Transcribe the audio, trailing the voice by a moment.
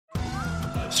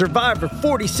Survivor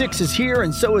 46 is here,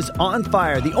 and so is On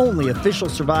Fire, the only official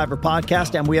Survivor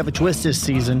podcast, and we have a twist this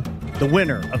season. The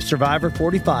winner of Survivor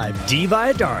 45, Dee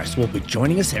Valladares, will be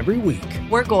joining us every week.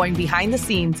 We're going behind the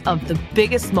scenes of the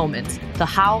biggest moments, the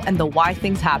how and the why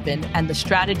things happen, and the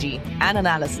strategy and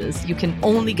analysis you can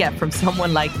only get from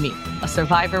someone like me, a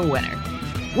Survivor winner.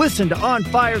 Listen to On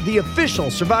Fire, the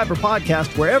official Survivor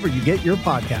podcast, wherever you get your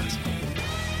podcast.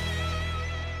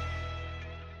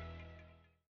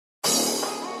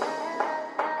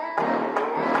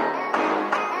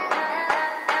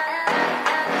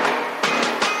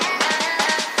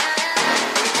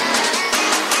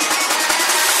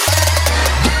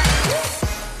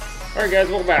 All right, guys,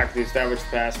 welcome back to the Established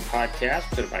Pass podcast,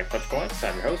 presented by Clutch Points.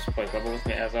 I'm your host, Blake Level with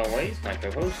me as always, my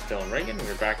co-host, Dylan Reagan.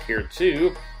 We're back here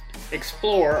to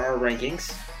explore our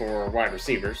rankings for wide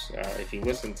receivers. If you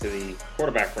listened to the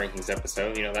quarterback rankings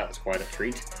episode, you know that was quite a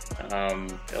treat.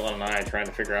 Dylan and I are trying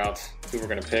to figure out who we're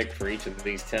going to pick for each of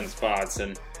these 10 spots.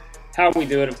 And how we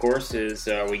do it, of course, is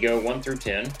we go 1 through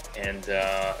 10, and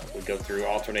we go through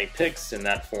alternate picks, and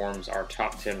that forms our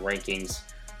top 10 rankings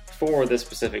for this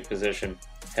specific position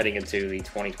heading into the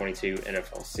 2022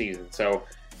 NFL season. So,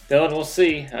 Dylan, we'll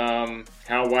see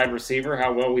how wide receiver,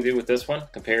 how well we do with this one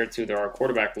compared to our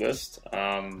quarterback list.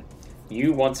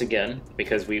 You, once again,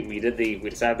 because we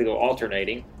decided to go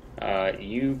alternating,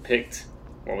 you picked,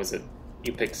 what was it?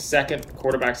 You picked second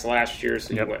quarterbacks last year,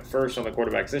 so you went first on the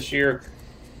quarterbacks this year.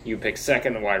 You picked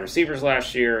second the wide receivers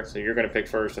last year, so you're going to pick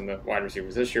first in the wide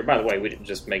receivers this year. By the way, we didn't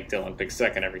just make Dylan pick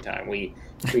second every time. We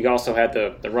also had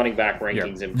the running back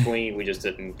rankings in between. We just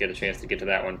didn't get a chance to get to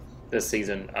that one this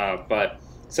season.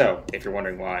 So if you're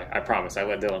wondering why, I promise I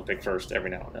let Dylan pick first every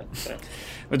now and then. So.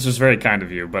 Which is very kind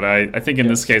of you, but I think in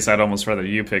this case I'd almost rather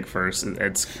you pick first.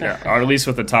 It's or at least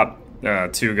with the top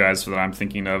two guys that I'm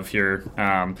thinking of here.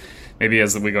 Maybe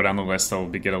as we go down the list, it'll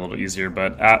get a little easier.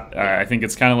 But I think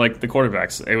it's kind of like the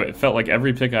quarterbacks. It felt like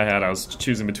every pick I had, I was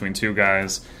choosing between two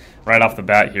guys. Right off the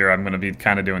bat here, I'm going to be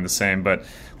kind of doing the same. But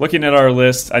looking at our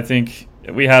list, I think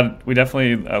we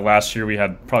definitely last year we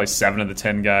had probably 7 of the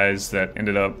 10 guys that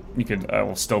ended up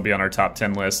will still be on our top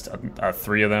 10 list.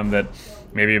 3 of them that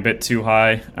maybe a bit too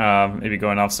high, maybe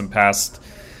going off some past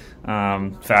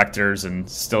factors and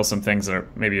still some things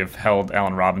that maybe have held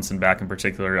Allen Robinson back in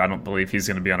particular. I don't believe he's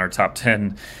going to be on our top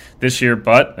 10 this year,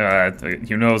 but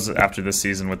who knows after this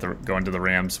season with going to the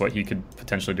Rams what he could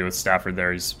potentially do with Stafford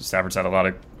there. Stafford's had a lot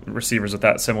of receivers with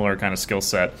that similar kind of skill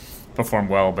set perform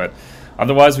well, but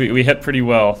otherwise we hit pretty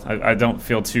well. I don't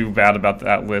feel too bad about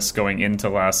that list going into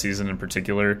last season in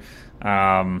particular.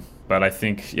 But I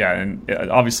think, and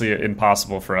obviously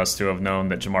impossible for us to have known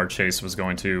that Ja'Marr Chase was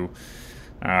going to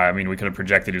we could have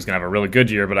projected he was going to have a really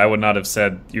good year, but I would not have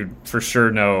said you'd for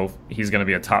sure know he's going to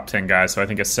be a top 10 guy. So I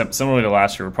think similarly to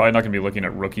last year, we're probably not going to be looking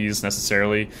at rookies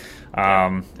necessarily.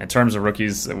 In terms of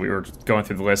rookies, we were going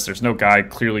through the list. There's no guy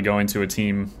clearly going to a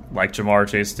team like Ja'Marr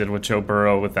Chase did with Joe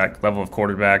Burrow with that level of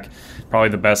quarterback. Probably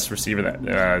the best receiver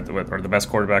or the best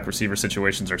quarterback receiver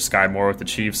situations are Sky Moore with the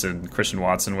Chiefs and Christian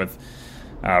Watson with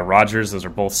Rodgers. Those are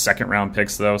both second-round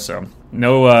picks, though. So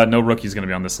no rookie's going to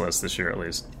be on this list this year at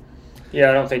least. Yeah,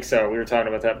 I don't think so. We were talking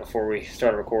about that before we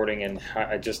started recording, and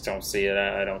I just don't see it.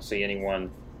 I don't see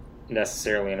anyone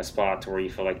necessarily in a spot to where you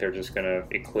feel like they're just going to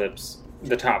eclipse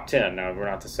the top 10. Now, we're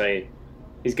not to say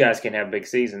these guys can have big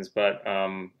seasons, but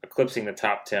eclipsing the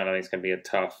top 10 I think is going to be a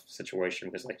tough situation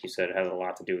because, like you said, it has a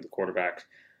lot to do with the quarterback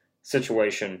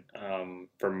situation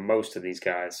for most of these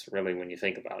guys, really, when you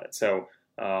think about it. So,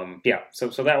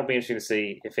 so that will be interesting to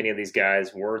see if any of these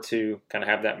guys were to kind of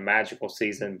have that magical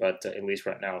season, but at least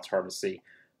right now it's hard to see.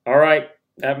 All right,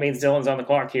 that means Dylan's on the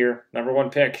clock here. Number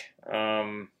 1 pick.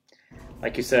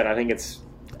 Like you said, I think it's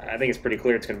pretty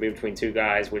clear it's going to be between 2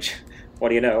 guys, which, what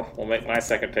do you know, will make my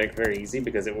second pick very easy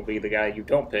because it will be the guy you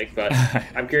don't pick, but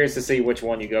I'm curious to see which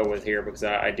one you go with here because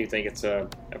I do think it's a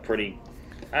pretty,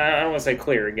 I don't want to say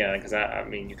clear again because,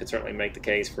 you could certainly make the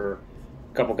case for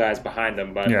couple guys behind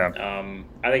them, but I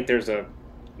think there's a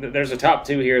top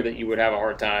 2 here that you would have a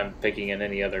hard time picking in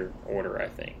any other order, I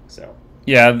think. So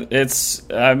it's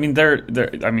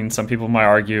some people might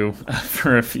argue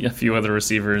for a few other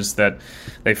receivers that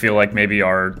they feel like maybe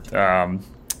are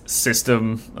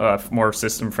more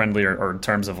system friendly or in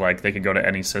terms of like they could go to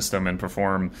any system and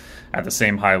perform at the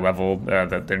same high level,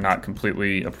 that they're not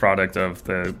completely a product of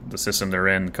the system they're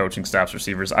in, coaching staffs,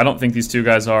 receivers. I don't think these 2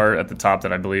 guys are at the top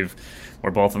that I believe we're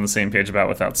both on the same page about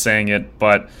without saying it,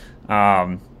 but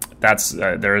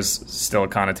there is still a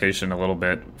connotation a little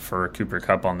bit for Cooper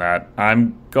Kupp on that.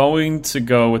 I'm going to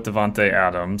go with Davante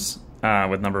Adams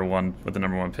with the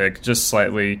number 1 pick, just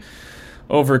slightly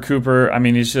over Cooper. I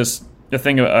mean, he's just the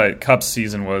thing, Kupp's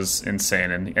season was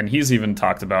insane, and he's even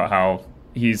talked about how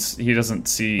he doesn't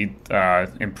see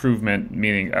improvement,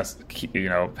 meaning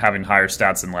having higher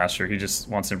stats than last year. He just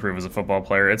wants to improve as a football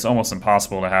player. It's almost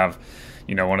impossible to have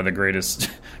one of the greatest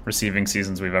receiving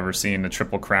seasons we've ever seen, the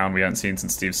triple crown we hadn't seen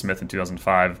since Steve Smith in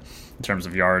 2005 in terms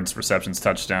of yards, receptions,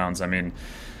 touchdowns. I mean,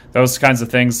 those kinds of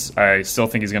things, I still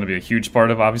think he's going to be a huge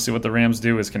part of, obviously, what the Rams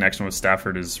do. His connection with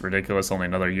Stafford is ridiculous, only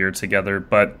another year together.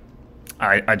 But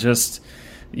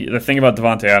the thing about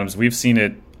Davante Adams, we've seen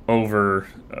it over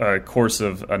a course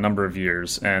of a number of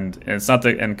years, and it's not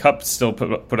that. And Kupp still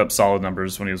put up solid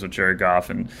numbers when he was with Jared Goff,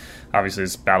 and obviously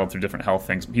has battled through different health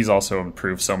things. He's also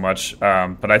improved so much,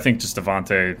 but I think just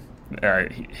Davante,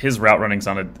 his route running's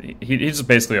on he's just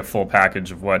basically a full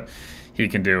package of what he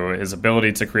can do. His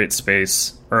ability to create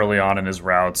space early on in his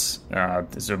routes,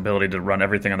 his ability to run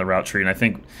everything on the route tree, and I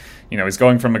think he's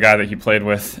going from a guy that he played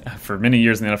with for many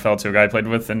years in the NFL to a guy he played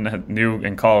with and knew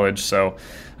in college. So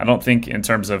I don't think in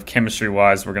terms of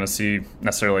chemistry-wise we're going to see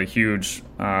necessarily a huge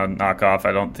knockoff.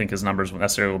 I don't think his numbers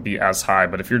necessarily will be as high.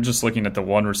 But if you're just looking at the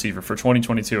one receiver for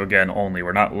 2022, again, only,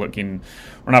 we're not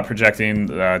projecting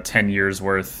 10 years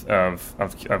worth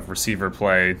of receiver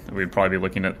play. We'd probably be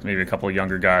looking at maybe a couple of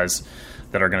younger guys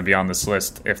that are going to be on this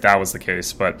list if that was the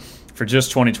case. But for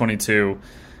just 2022,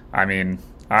 I mean,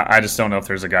 I just don't know if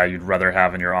there's a guy you'd rather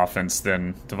have in your offense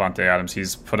than Davante Adams.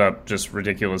 He's put up just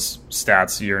ridiculous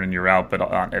stats year in and year out, but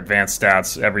on advanced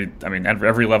stats,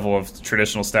 every level of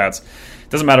traditional stats. It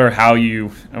doesn't matter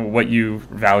what you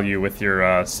value with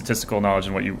your statistical knowledge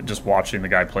and what you just watching the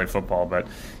guy play football, but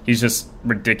he's just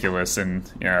ridiculous and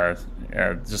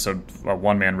just a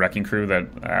one-man wrecking crew that,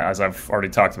 as I've already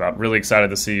talked about, really excited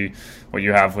to see what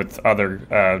you have with other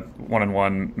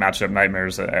one-on-one matchup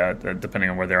nightmares, depending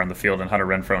on where they're on the field, and Hunter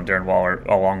Renfrow and Darren Waller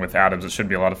along with Adams. It should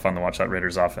be a lot of fun to watch that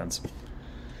Raiders offense.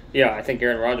 Yeah, I think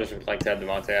Aaron Rodgers would like to have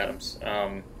Davante Adams.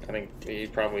 I think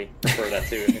he'd probably prefer that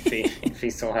too if he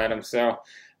still had him. So,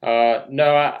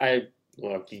 no,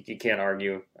 look, you can't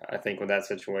argue, I think, with that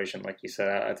situation. Like you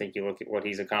said, I think you look at what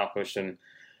he's accomplished and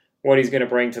what he's going to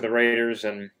bring to the Raiders.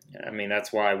 And, I mean,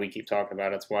 that's why we keep talking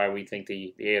about it. It's why we think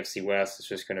the AFC West is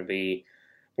just going to be,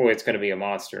 it's going to be a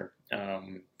monster.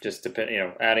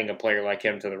 Adding a player like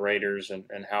him to the Raiders and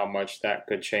how much that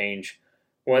could change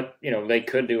what, they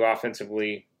could do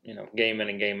offensively, game in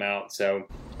and game out. So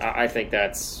I think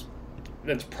that's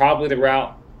probably the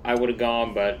route I would have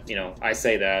gone. But, I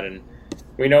say that, and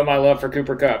we know my love for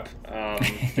Cooper Kupp,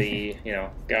 the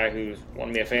guy who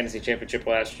won me a fantasy championship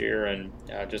last year, and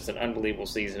just an unbelievable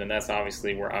season. And that's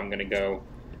obviously where I'm going to go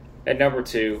at number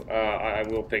 2. I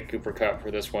will pick Cooper Kupp for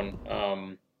this one.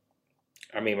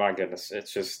 I mean, my goodness,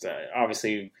 it's just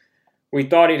obviously we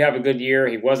thought he'd have a good year.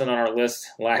 He wasn't on our list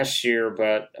last year,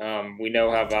 but we know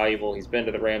how valuable he's been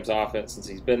to the Rams offense since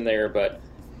he's been there. But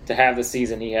to have the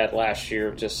season he had last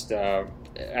year, just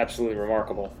absolutely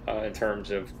remarkable in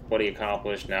terms of what he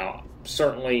accomplished. Now,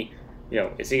 certainly,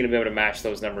 is he going to be able to match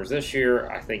those numbers this year?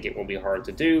 I think it will be hard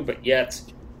to do, but yet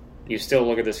you still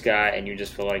look at this guy and you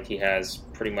just feel like he has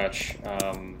pretty much,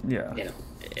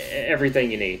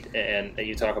 everything you need. And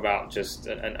you talk about just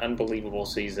an unbelievable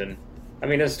season. I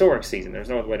mean, a historic season. There's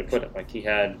no other way to put it. Like, he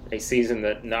had a season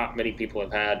that not many people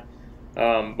have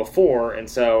had before, and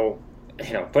so,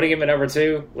 putting him at number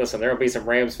 2, listen, there will be some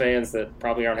Rams fans that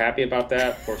probably aren't happy about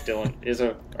that. Of course, Dylan is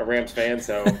a Rams fan,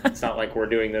 so it's not like we're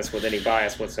doing this with any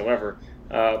bias whatsoever.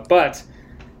 But,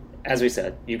 as we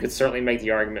said, you could certainly make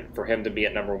the argument for him to be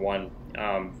at number 1.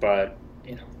 But,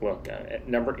 look,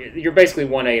 you're basically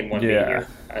 1A and 1B here,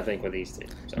 I think, with these two.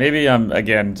 So. Maybe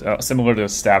again, similar to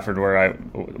Stafford, where I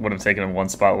would have taken him one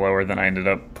spot lower than I ended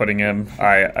up putting him.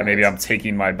 Maybe I'm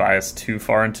taking my bias too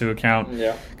far into account.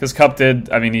 Yeah. Because Kupp did,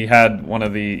 he had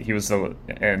he was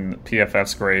in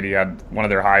PFF's grade, he had one of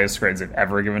their highest grades they've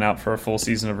ever given out for a full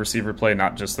season of receiver play,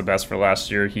 not just the best for last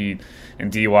year. He,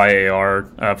 in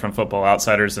DYAR from Football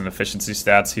Outsiders and efficiency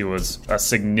stats, he was a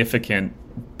significant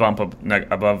bump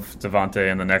above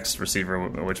Davante and the next receiver,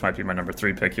 which might be my number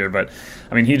 3 pick here. But,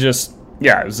 he just,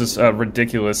 it was just a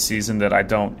ridiculous season that I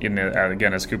don't,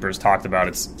 again, as Cooper has talked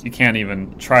about, you can't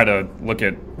even try to look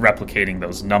at replicating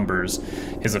those numbers.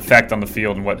 His effect on the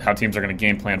field and how teams are going to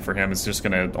game plan for him is just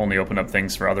going to only open up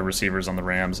things for other receivers on the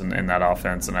Rams and that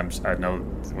offense. And I know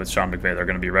with Sean McVay, they're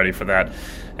going to be ready for that.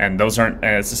 And those aren't,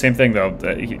 and it's the same thing, though.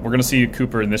 We're going to see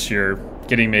Cooper in this year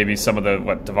getting maybe some of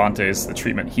the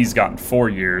treatment he's gotten 4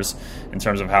 years in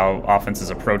terms of how offenses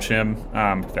approach him.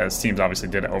 As teams obviously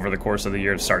did over the course of the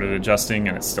year, started adjusting,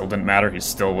 and it still didn't matter. He was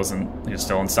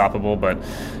still unstoppable. But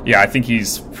yeah, I think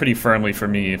he's pretty firmly for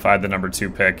me if I had the number 2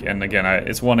 pick. And again,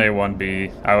 it's 1A,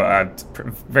 1B.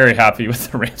 I'm very happy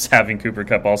with the Rams having Cooper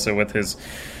Kupp also with his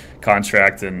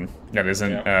contract, and that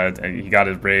isn't he got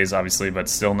his raise obviously, but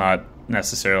still not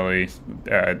necessarily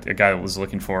a guy that was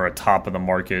looking for a top of the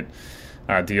market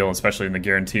deal, especially in the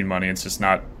guaranteed money. It's just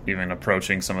not even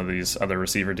approaching some of these other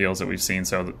receiver deals that we've seen.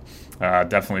 So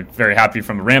definitely very happy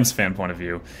from the Rams fan point of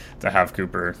view to have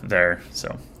Cooper there.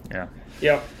 So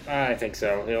yeah, I think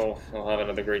so. He'll have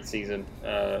another great season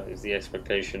is the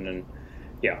expectation. And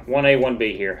yeah, 1A,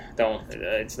 1B here.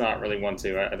 It's not really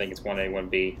 1-2. I think it's 1A,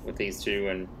 1B with these two,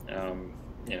 and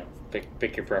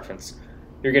pick your preference.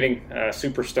 You're getting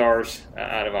superstars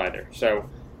out of either. So,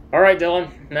 all right,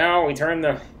 Dylan. Now we turn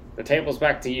the tables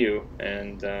back to you,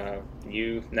 and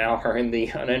you now are in the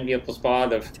unenviable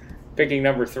spot of picking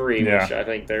number 3, which I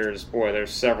think there's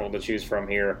several to choose from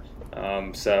here.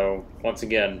 So once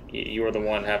again, you are the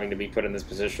one having to be put in this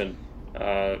position.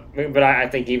 But I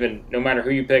think even no matter who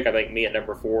you pick, I think me at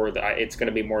number 4, it's going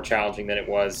to be more challenging than it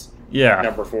was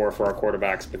number 4 for our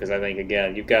quarterbacks, because I think,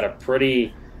 again, you've got a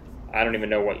pretty – I don't even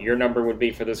know what your number would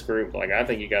be for this group. Like, I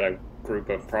think you got a group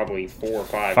of probably 4 or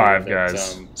 5. 5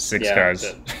 guys, 6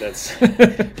 guys. That's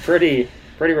pretty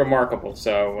remarkable.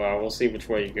 So we'll see which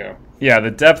way you go. Yeah,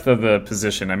 the depth of the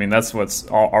position. I mean, that's what's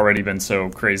already been so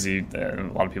crazy. A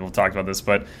lot of people have talked about this,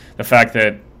 but the fact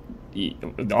that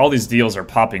all these deals are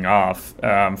popping off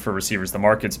for receivers. The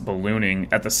market's ballooning.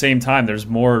 At the same time, there's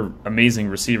more amazing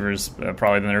receivers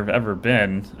probably than there have ever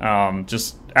been.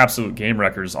 Just absolute game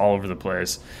records all over the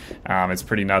place. It's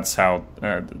pretty nuts how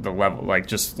the level, like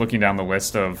just looking down the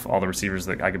list of all the receivers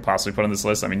that I could possibly put on this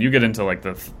list. I mean, you get into like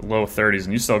the low 30s,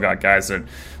 and you still got guys that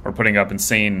were putting up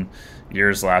insane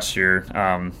years last year.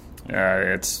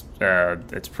 It's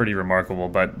pretty remarkable.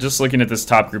 But just looking at this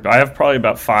top group, I have probably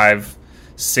about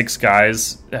 5-6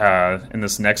 guys in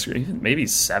this next group, maybe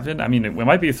 7. I mean, we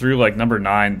might be through like number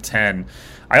 9, 10.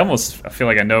 I almost feel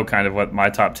like I know kind of what my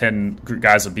top 10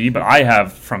 guys will be, but I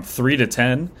have from 3 to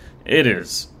 10. It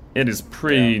is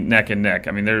pretty neck and neck.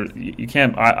 I mean, you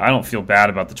can't. I don't feel bad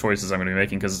about the choices I'm going to be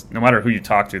making, because no matter who you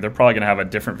talk to, they're probably going to have a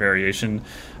different variation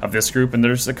of this group. And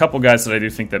there's a couple guys that I do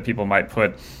think that people might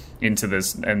put into the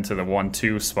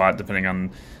 1-2 spot depending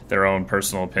on their own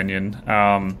personal opinion.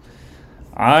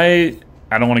 I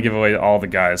don't want to give away all the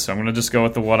guys, so I'm going to just go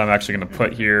with the one I'm actually going to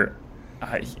put here.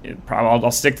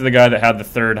 I'll stick to the guy that had the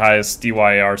 3rd highest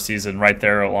DYAR season right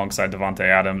there alongside Davante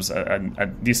Adams,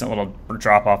 a decent little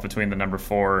drop-off between the number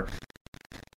 4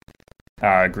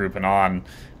 group and on.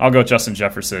 I'll go with Justin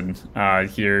Jefferson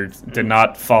here. Did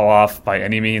not fall off by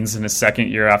any means in his second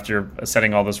year after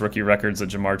setting all those rookie records that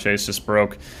Jamar Chase just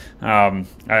broke.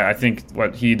 I think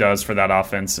what he does for that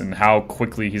offense and how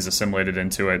quickly he's assimilated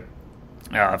into it,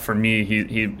 for me,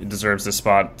 he deserves this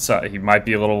spot. So he might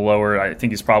be a little lower. I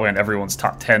think he's probably on everyone's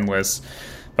top 10 list.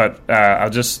 But I'll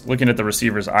just looking at the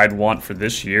receivers I'd want for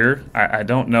this year, I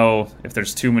don't know if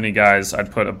there's too many guys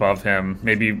I'd put above him.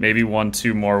 Maybe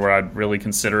 1-2 more where I'd really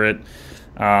consider it.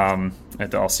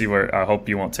 I'll see where. I hope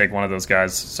you won't take one of those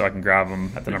guys so I can grab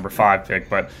him at the number 5 pick.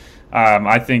 But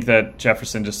I think that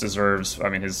Jefferson just deserves. I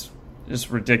mean, his just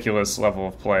ridiculous level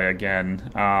of play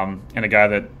again, and a guy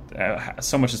that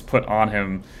so much is put on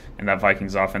him in that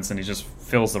Vikings offense, and he just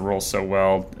fills the role so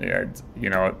well.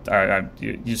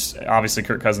 Obviously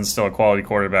Kirk Cousins is still a quality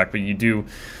quarterback, but you do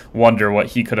wonder what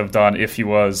he could have done if he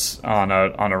was on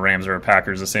a Rams or a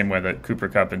Packers, the same way that Cooper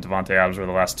Kupp and Davante Adams were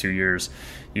the last 2 years.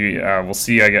 We'll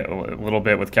see. I get a little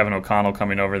bit with Kevin O'Connell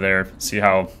coming over there. See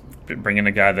how bringing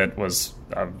a guy that was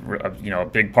a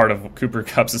big part of Cooper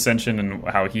Kupp's ascension and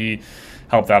how he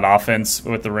helped that offense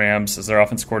with the Rams as their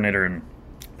offense coordinator, and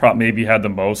maybe had the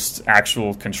most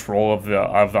actual control of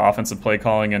the offensive play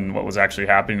calling and what was actually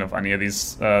happening of any of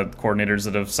these coordinators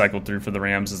that have cycled through for the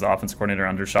Rams as the offense coordinator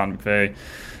under Sean McVay.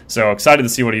 So excited to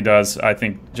see what he does. I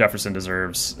think Jefferson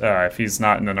deserves, if he's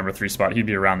not in the number 3 spot, he'd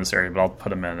be around this area, but I'll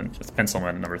put him in and pencil him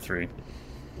in at number 3.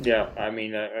 Yeah, I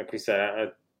mean, like we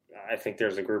said, I think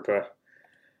there's a group of,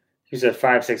 you said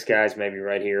 5-6 guys maybe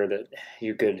right here that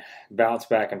you could bounce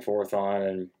back and forth on,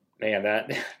 and man,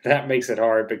 that makes it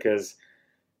hard because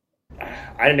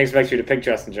I didn't expect you to pick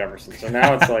Justin Jefferson. So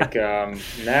now it's like,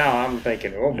 now I'm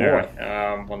thinking, oh boy.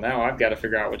 Yeah. Well, now I've got to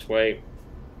figure out which way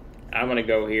I'm going to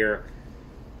go here.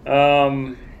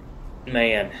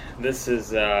 Man, this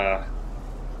is, gosh,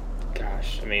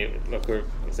 I mean, look, we're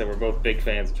both big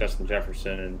fans of Justin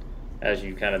Jefferson, and as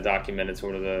you kind of documented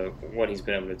sort of what he's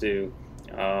been able to do.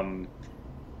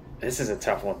 this is a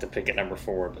tough one to pick at number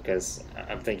 4 because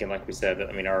I'm thinking, like we said, that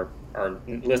I mean our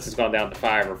list has gone down to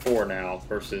 5 or 4 now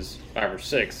versus 5 or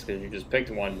 6 because you just picked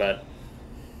one. But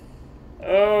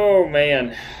oh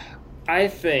man, I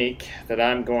think that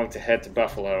I'm going to head to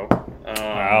Buffalo.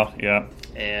 Wow, yeah.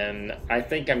 And I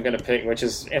think I'm going to pick, which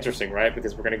is interesting, right?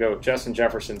 Because we're going to go Justin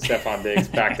Jefferson, Stephon Diggs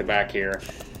back to back here,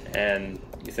 and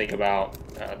you think about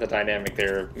the dynamic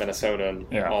there, Minnesota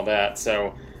and all that.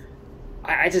 So.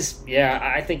 I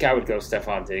think I would go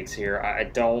Stephon Diggs here. I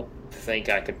don't think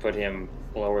I could put him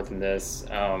lower than this.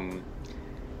 And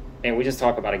we just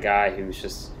talk about a guy who's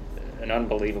just an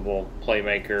unbelievable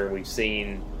playmaker. We've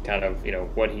seen kind of,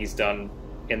 what he's done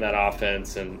in that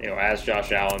offense and, as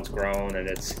Josh Allen's grown, and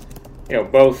it's,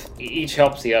 both, each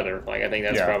helps the other. Like, I think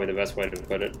that's probably the best way to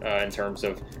put it in terms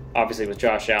of, obviously, with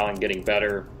Josh Allen getting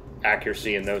better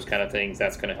accuracy and those kind of things,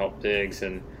 that's going to help Diggs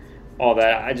and all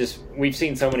that. We've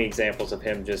seen so many examples of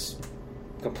him just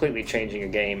completely changing a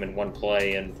game in one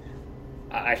play, and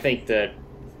I think that,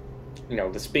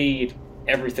 the speed,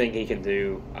 everything he can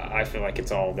do, I feel like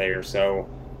it's all there. So,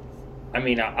 I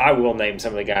mean, I will name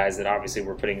some of the guys that obviously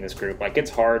we're putting in this group. Like,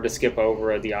 it's hard to skip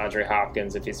over a DeAndre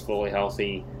Hopkins if he's fully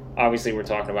healthy. Obviously, we're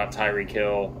talking about Tyreek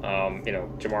Hill,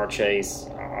 Jamar Chase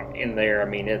in there. I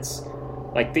mean, it's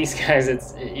like these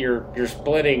guys, you're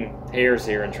splitting hairs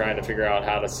here and trying to figure out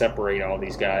how to separate all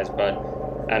these guys. But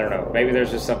I don't know. Maybe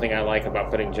there's just something I like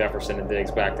about putting Jefferson and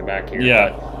Diggs back to back here. Yeah.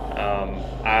 But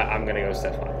I'm going to go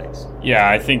Stephon Diggs. Yeah,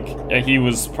 I think he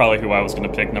was probably who I was going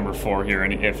to pick number 4 here,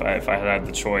 and if I had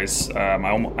the choice,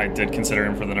 I did consider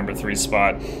him for the number 3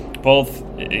 spot. Both,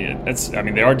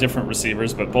 they are different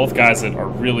receivers, but both guys that are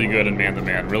really good in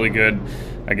man-to-man, really good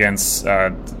against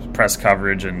press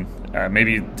coverage, and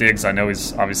maybe Diggs, I know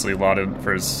he's obviously lauded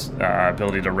for his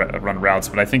ability to run routes,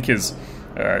 but I think his,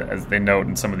 as they note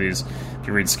in some of these, if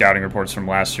you read scouting reports from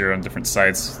last year on different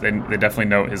sites, they definitely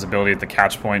note his ability at the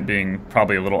catch point being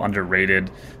probably a little underrated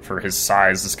for his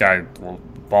size. This guy will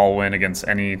ball win against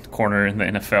any corner in the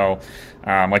NFL.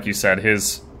 Like you said,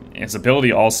 his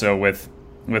ability also with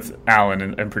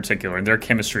Allen in particular, and their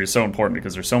chemistry is so important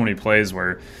because there's so many plays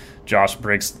where Josh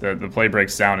breaks the play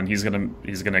breaks down, and he's gonna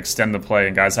extend the play,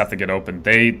 and guys have to get open.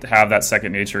 They have that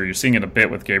second nature. You're seeing it a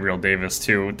bit with Gabriel Davis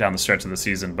too down the stretch of the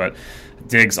season, but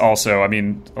Diggs also. I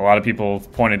mean, a lot of people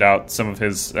pointed out some of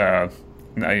his. He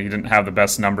didn't have the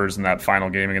best numbers in that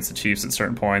final game against the Chiefs at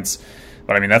certain points,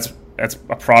 but I mean that's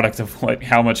a product of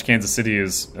how much Kansas City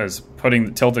is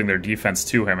tilting their defense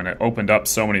to him, and it opened up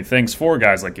so many things for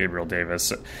guys like Gabriel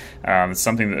Davis. It's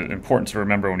something that's important to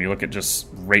remember when you look at just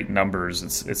rate numbers.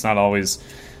 It's not always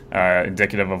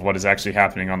indicative of what is actually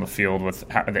happening on the field with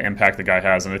the impact the guy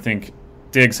has, and I think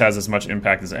Diggs has as much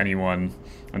impact as anyone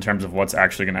in terms of what's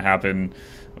actually going to happen,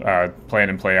 play in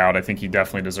and play out. I think he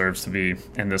definitely deserves to be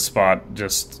in this spot.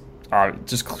 Just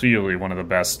clearly one of the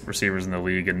best receivers in the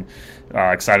league, and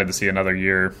excited to see another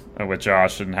year with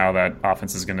Josh and how that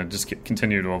offense is going to just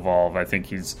continue to evolve. I think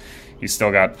he's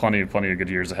still got plenty of good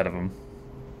years ahead of him.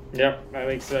 Yep, I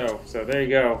think so. So there you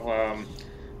go.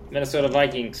 Minnesota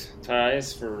Vikings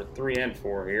ties for 3 and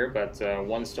 4 here, but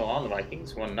one's still on the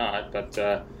Vikings, one not.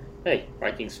 But hey,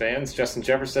 Vikings fans, Justin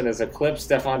Jefferson has eclipsed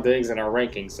Stephon Diggs in our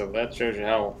rankings, so that shows you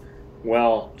how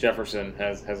well Jefferson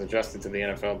has adjusted to the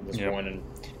NFL at this point, and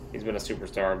he's been a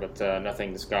superstar, but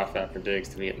nothing to scoff at for Diggs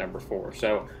to be at number 4.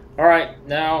 So, all right,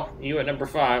 now you at number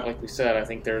 5. Like we said, I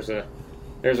think there's a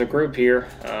group here.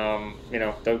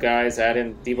 Those guys, add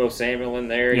in Deebo Samuel in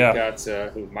there. Yeah. You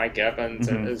got Mike Evans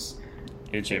and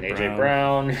AJ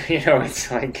Brown.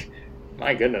 It's like,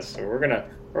 my goodness. So we're gonna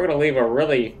leave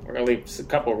a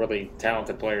couple really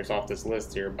talented players off this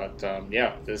list here. But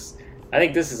I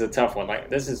think this is a tough one. Like,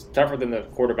 this is tougher than the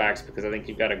quarterbacks because I think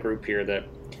you've got a group here that.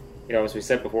 As we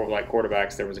said before, like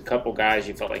quarterbacks, there was a couple guys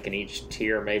you felt like in each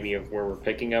tier maybe of where we're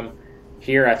picking them.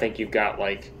 Here, I think you've got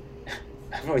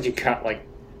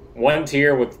one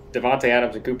tier with Devontae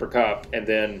Adams and Cooper Kupp, and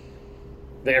then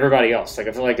everybody else. Like,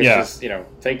 I feel like it's just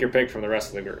take your pick from the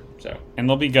rest of the group. So, and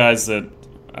there'll be guys that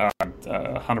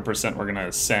 100% we're going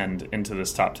to send into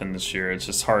this top 10 this year. It's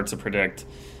just hard to predict.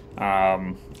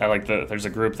 There's a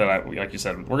group that like you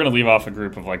said, we're going to leave off a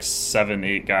group of like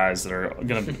 7-8 guys that are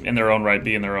going to in their own right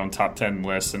be in their own top 10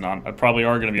 list, and probably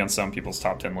are going to be on some people's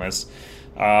top 10 lists.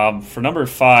 For number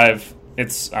 5,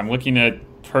 I'm looking at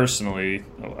personally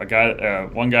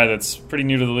one guy that's pretty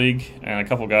new to the league, and a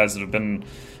couple guys that have been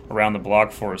around the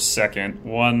block for a second.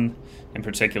 One in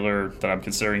particular that I'm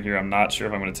considering here, I'm not sure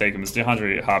if I'm going to take him, is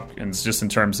DeAndre Hopkins, just in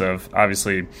terms of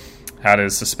obviously had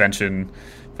his suspension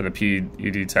for the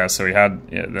PED test, so he had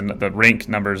the rank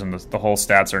numbers and the whole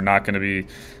stats are not going to be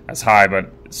as high, but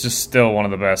it's just still one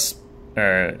of the best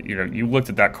you looked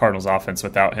at that Cardinals offense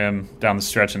without him down the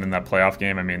stretch and in that playoff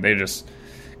game. I mean, they just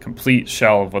complete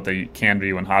shell of what they can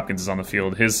be when Hopkins is on the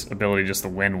field. His ability just to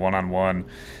win one-on-one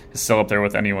is still up there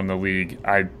with anyone in the league.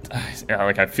 I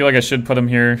feel like I should put him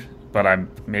here, but I'm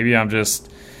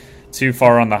just too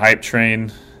far on the hype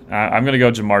train. I'm going to go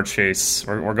Ja'Marr Chase.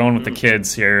 We're going with the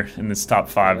kids here in this top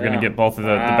 5. We're going to get both of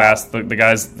the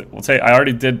guys. We'll take. I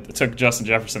already took Justin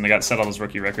Jefferson. They got set all those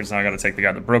rookie records. Now I got to take the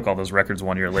guy that broke all those records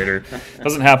 1 year later.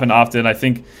 Doesn't happen often. I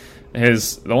think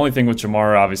the only thing with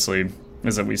Ja'Marr, obviously,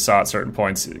 is that we saw at certain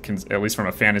points, at least from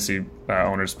a fantasy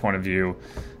owner's point of view,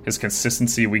 his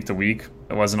consistency week to week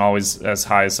wasn't always as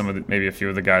high as maybe a few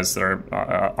of the guys that are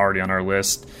already on our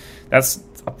list. That's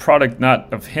a product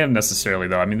not of him necessarily,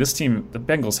 though. I mean, this team, the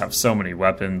Bengals, have so many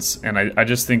weapons, and I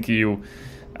just think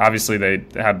obviously they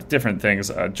have different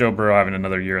things. Joe Burrow having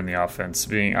another year in the offense,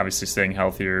 obviously staying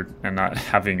healthier and not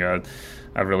having a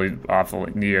really awful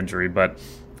knee injury, but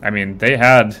I mean, they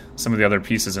had some of the other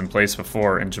pieces in place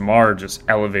before, and Ja'Marr just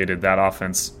elevated that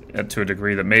offense to a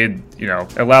degree that made,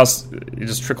 it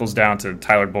just trickles down to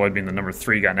Tyler Boyd being the number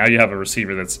 3 guy. Now you have a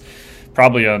receiver that's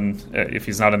probably if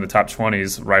he's not in the top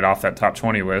 20s, right off that top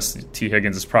 20 list. T.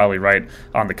 Higgins is probably right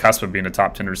on the cusp of being a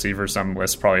top 10 receiver. Some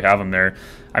lists probably have him there.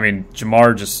 I mean,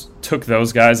 Ja'Marr just took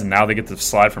those guys, and now they get to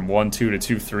slide from 1-2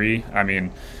 to 2-3. I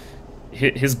mean,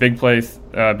 his big play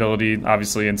ability,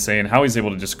 obviously insane. How he's able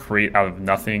to just create out of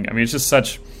nothing. I mean, it's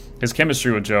just his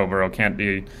chemistry with Joe Burrow can't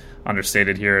be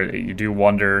understated here. You do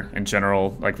wonder in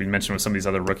general, like we mentioned with some of these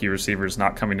other rookie receivers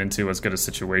not coming into as good of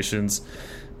situations.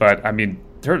 But, I mean,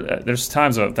 there's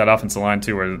times of that offensive line,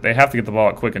 too, where they have to get the ball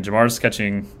out quick, and Jamar's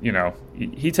catching,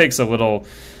 he takes a little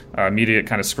immediate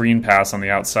kind of screen pass on the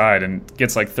outside and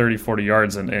gets like 30, 40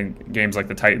 yards in games like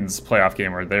the Titans playoff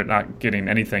game where they're not getting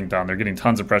anything done. They're getting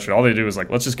tons of pressure. All they do is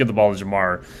let's just get the ball to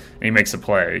Ja'Marr, and he makes a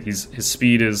play. His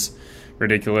speed is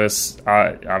ridiculous.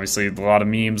 Obviously, a lot of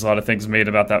memes, a lot of things made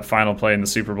about that final play in the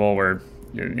Super Bowl where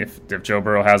if Joe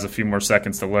Burrow has a few more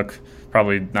seconds to look,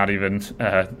 probably not even,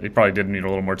 he probably did need a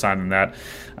little more time than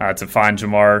that to find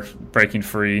Ja'Marr breaking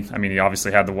free. I mean, he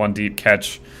obviously had the one deep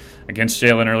catch against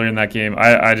Jalen earlier in that game.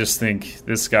 I just think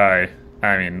this guy,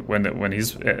 I mean, when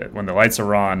the lights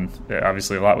are on,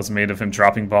 obviously a lot was made of him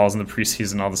dropping balls in the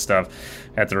preseason, all the stuff.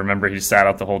 I have to remember he sat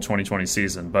out the whole 2020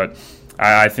 season. But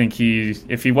I think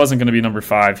if he wasn't going to be number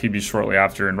 5, he'd be shortly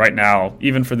after. And right now,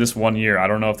 even for this 1 year, I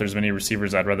don't know if there's many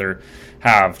receivers I'd rather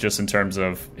have just in terms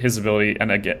of his ability.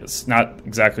 And again, it's not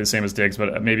exactly the same as Diggs,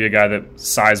 but maybe a guy that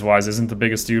size-wise isn't the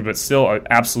biggest dude, but still an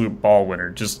absolute ball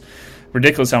winner. Just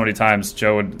ridiculous how many times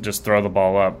Joe would just throw the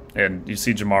ball up, and you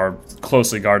see Ja'Marr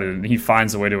closely guarded, and he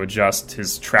finds a way to adjust.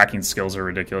 His tracking skills are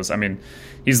ridiculous. I mean,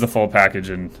 he's the full package,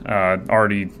 and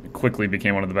already quickly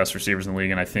became one of the best receivers in the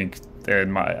league. And I think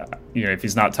if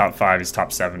he's not top 5, he's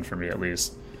top 7 for me at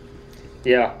least.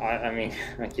 Yeah, I mean,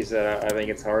 like you said, I think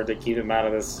it's hard to keep him out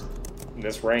of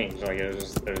this range. Like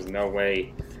there's no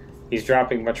way he's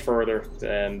dropping much further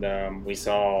than we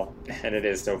saw, and it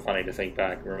is so funny to think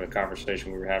back. Remember the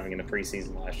conversation we were having in the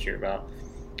preseason last year about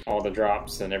all the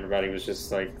drops, and everybody was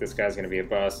just like, "This guy's going to be a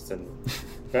bust." And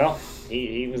well,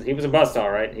 he was a bust,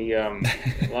 all right. He a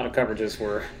lot of coverages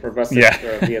were busted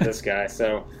via this guy.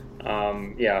 So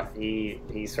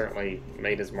he certainly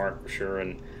made his mark for sure.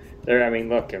 And there, I mean,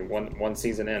 look, and one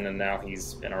season in, and now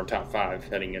he's in our top 5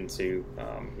 heading into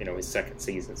his second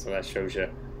season. So that shows you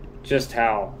just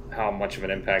how much of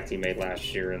an impact he made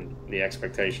last year and the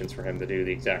expectations for him to do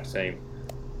the exact same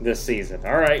this season.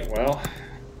 All right, well,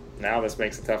 now this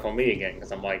makes it tough on me again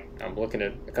because I'm looking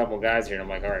at a couple of guys here and I'm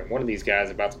like, all right, one of these guys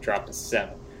is about to drop to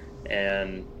 7.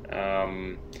 And,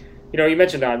 you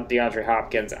mentioned on DeAndre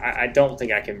Hopkins. I don't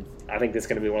think I can – I think this is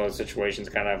going to be one of those situations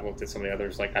kind of – I've looked at some of the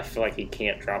others. Like, I feel like he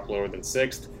can't drop lower than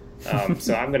 6th.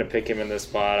 So I'm going to pick him in this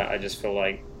spot. I just feel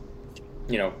like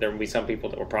there will be some people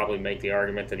that will probably make the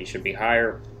argument that he should be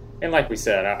higher. And like we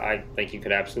said, I think you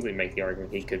could absolutely make the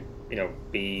argument he could,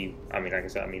 be, like I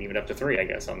said, even up to 3, I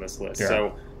guess, on this list. Yeah.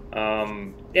 So,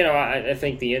 I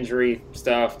think the injury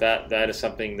stuff, that is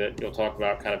something that you'll talk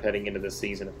about kind of heading into this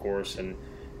season, of course, and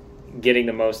getting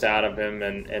the most out of him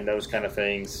and those kind of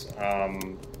things.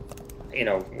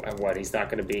 He's not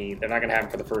going to be, they're not going to have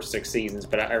him for the first 6 games.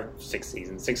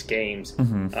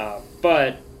 Mm-hmm.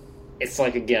 But it's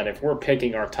like, again, if we're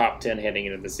picking our top 10 heading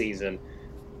into the season,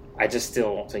 I just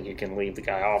still don't think you can leave the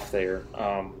guy off there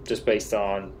just based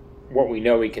on what we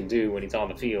know he can do when he's on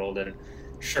the field. And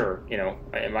sure,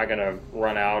 am I going to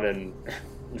run out and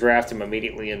draft him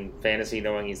immediately in fantasy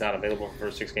knowing he's not available for the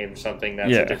first 6 games or something?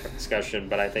 That's a different discussion.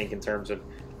 But I think in terms of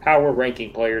how we're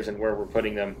ranking players and where we're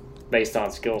putting them, based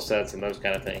on skill sets and those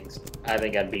kind of things, I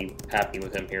think I'd be happy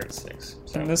with him here at 6.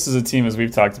 So. And this is a team, as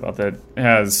we've talked about, that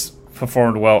has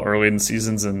performed well early in the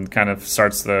seasons and kind of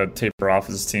starts to taper off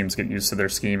as teams get used to their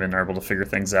scheme and are able to figure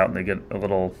things out, and they get a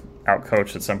little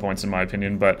out-coached at some points, in my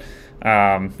opinion. But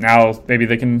now maybe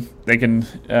they can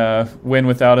win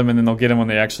without him, and then they'll get him when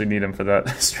they actually need him for that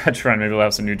stretch run. Maybe they'll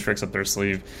have some new tricks up their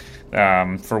sleeve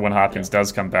for when Hopkins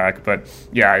does come back. But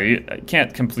yeah, you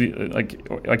can't completely,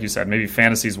 like you said, maybe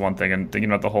fantasy is one thing and thinking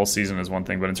about the whole season is one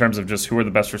thing, but in terms of just who are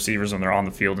the best receivers when they're on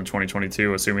the field in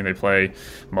 2022, assuming they play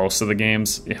most of the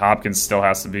games, Hopkins still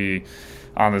has to be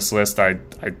on this list. I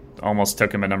almost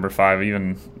took him at number 5,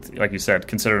 even, like you said,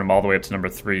 considered him all the way up to number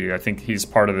 3. I think he's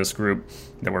part of this group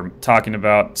that we're talking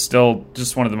about. Still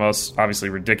just one of the most obviously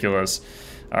ridiculous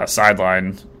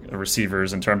sideline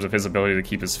receivers in terms of his ability to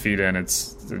keep his feet in.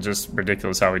 It's just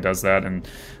ridiculous how he does that and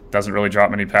doesn't really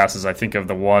drop many passes. I think of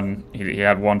the one, he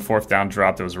had one 4th down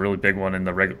drop that was a really big one in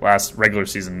the last regular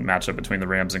season matchup between the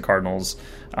Rams and Cardinals.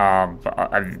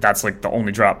 That's like the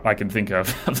only drop I can think of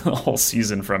the whole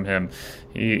season from him.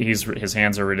 His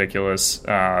hands are ridiculous.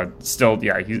 Still,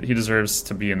 yeah, he deserves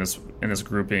to be in this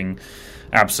grouping,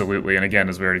 absolutely. And again,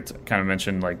 as we already kind of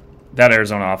mentioned, like that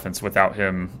Arizona offense without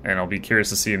him, and I'll be curious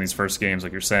to see in these first games,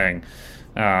 like you're saying,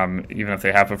 even if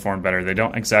they have performed better, they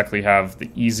don't exactly have the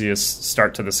easiest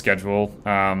start to the schedule.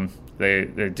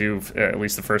 They do, at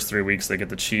least the first 3 weeks, they get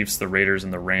the Chiefs, the Raiders,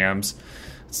 and the Rams.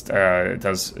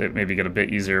 It maybe get a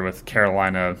bit easier with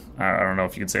Carolina. I don't know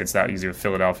if you could say it's that easy with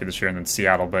Philadelphia this year and then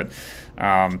Seattle, but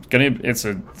it's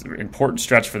an important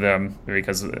stretch for them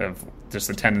because of just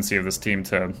the tendency of this team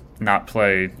to not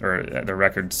play, or their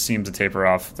record seems to taper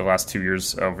off the last 2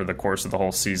 years over the course of the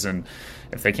whole season.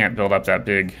 If they can't build up that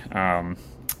big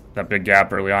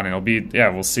gap early on, and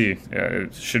we'll see.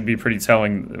 It should be pretty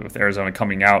telling with Arizona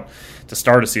coming out to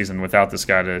start a season without this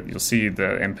guy. You'll see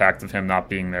the impact of him not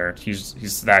being there.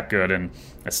 He's that good, and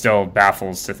it still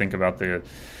baffles to think about the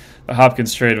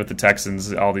Hopkins trade with the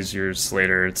Texans all these years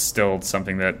later. It's still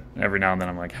something that every now and then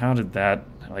I'm like, how did that?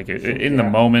 Like in the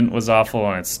moment was awful,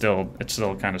 and it's still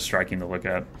kind of striking to look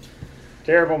at.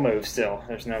 Terrible move, still.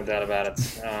 There's no doubt about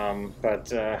it.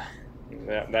 But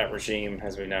that regime,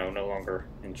 as we know, no longer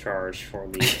in charge for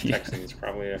the Texans.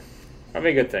 Probably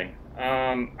a good thing.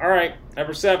 All right,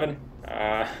 number 7.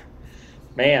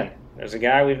 Man, there's a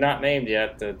guy we've not named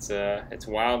yet. That's it's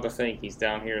wild to think he's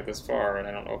down here this far, and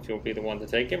I don't know if you'll be the one to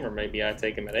take him, or maybe I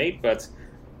take him at 8. But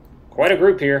quite a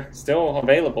group here, still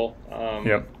available.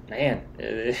 Yep. Man,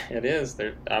 it is.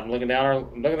 I'm looking down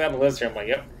the list here. I'm like,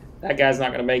 yep, that guy's not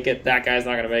going to make it. That guy's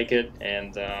not going to make it,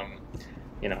 and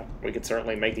we could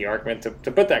certainly make the argument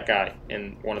to put that guy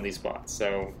in one of these spots.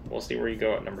 So we'll see where you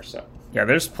go at number 7. Yeah,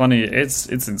 there's plenty. It's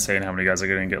insane how many guys are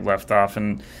going to get left off,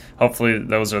 and hopefully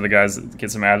those are the guys that get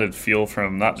some added fuel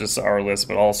from not just our list,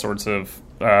 but all sorts of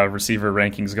receiver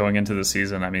rankings going into the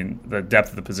season. I mean, the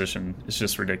depth of the position is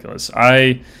just ridiculous.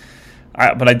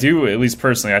 But I do, at least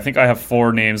personally, I think I have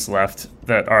 4 names left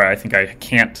that are, I think I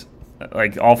can't,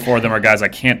 like all 4 of them are guys I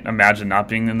can't imagine not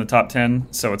being in the top 10.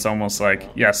 So it's almost like,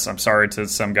 yes, I'm sorry to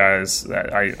some guys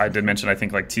that I did mention. I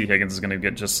think like T. Higgins is going to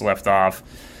get just left off.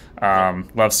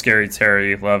 Love Scary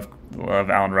Terry, love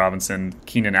Allen Robinson,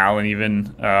 Keenan Allen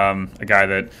even, a guy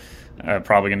that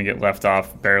probably going to get left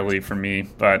off barely for me,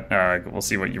 but we'll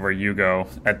see where you go.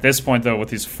 At this point, though, with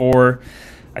these 4,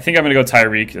 I think I'm going to go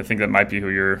Tyreek. I think that might be who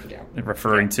you're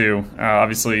referring to.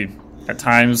 Obviously, at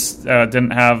times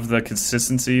didn't have the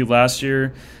consistency last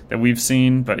year that we've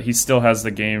seen, but he still has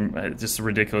the game, just a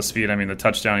ridiculous speed. I mean, the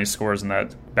touchdown he scores in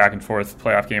that back-and-forth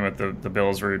playoff game with the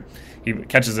Bills where he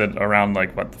catches it around, the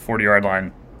 40-yard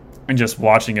line, and just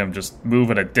watching him just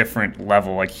move at a different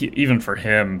level, even for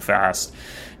him, fast.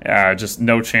 Just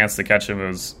no chance to catch him. It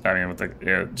was,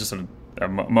 just a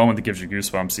moment that gives you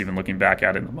goosebumps even looking back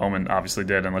at it in the moment. Obviously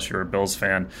did, unless you're a Bills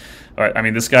fan. But, I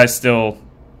mean, this guy's still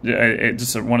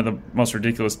just one of the most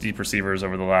ridiculous deep receivers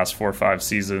over the last 4 or 5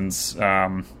 seasons.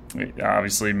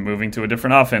 Obviously, moving to a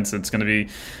different offense, it's going to be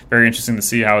very interesting to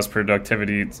see how his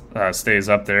productivity stays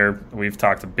up there. We've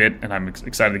talked a bit, and I'm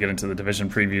excited to get into the division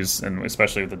previews, and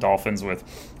especially with the Dolphins, with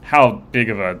how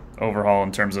big of an overhaul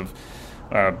in terms of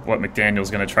what McDaniel's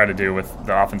going to try to do with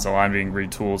the offensive line being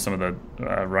retooled, some of the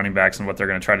running backs and what they're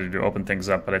going to try to do to open things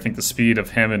up. But I think the speed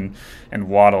of him and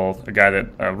Waddle,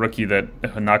 a rookie that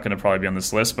not going to probably be on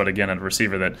this list, but again, a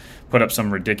receiver that put up some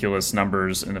ridiculous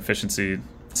numbers and efficiency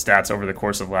stats over the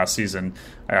course of last season.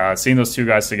 Seeing those two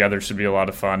guys together should be a lot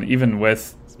of fun, even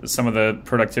with some of the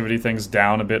productivity things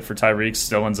down a bit for Tyreek.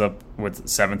 Still ends up with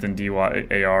 7th in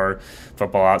DYAR,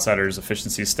 Football Outsiders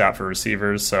efficiency stat for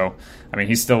receivers. So, I mean,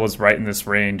 he still was right in this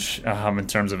range in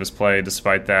terms of his play.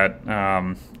 Despite that,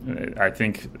 I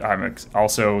think I'm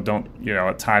also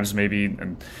at times maybe,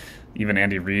 and even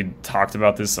Andy Reid talked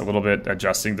about this a little bit,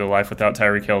 adjusting to life without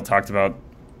Tyreek Hill. Talked about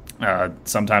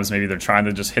sometimes maybe they're trying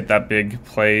to just hit that big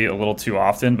play a little too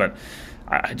often, but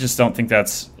I just don't think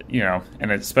that's,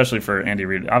 and especially for Andy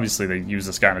Reid, obviously they use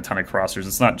this guy on a ton of rosters.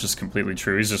 It's not just completely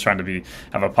true. He's just trying to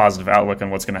have a positive outlook on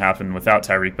what's going to happen without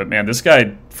Tyreek. But man, this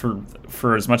guy,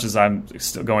 for as much as I'm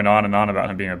still going on and on about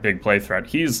him being a big play threat,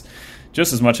 he's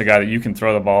just as much a guy that you can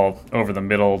throw the ball over the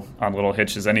middle on little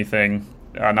hitches, anything.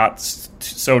 Not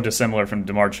so dissimilar from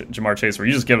Jamar Chase, where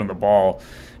you just give him the ball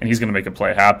and he's going to make a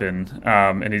play happen.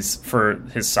 And he's, for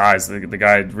his size, the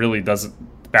guy really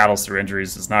battles through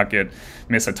injuries, does not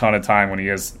miss a ton of time when he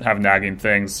have nagging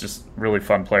things. Just really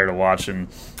fun player to watch, and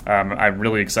I'm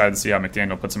really excited to see how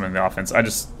McDaniel puts him in the offense. I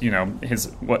just,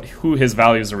 who his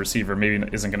value as a receiver maybe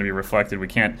isn't going to be reflected. We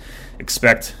can't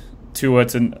expect Tua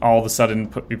to all of a sudden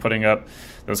be putting up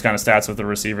those kind of stats with the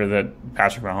receiver that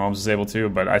Patrick Mahomes is able to,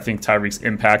 but I think Tyreek's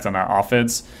impact on that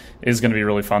offense is going to be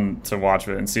really fun to watch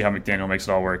and see how McDaniel makes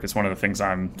it all work. It's one of the things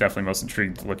I'm definitely most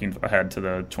intrigued looking ahead to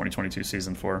the 2022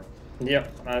 season for.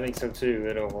 Yep, I think so too.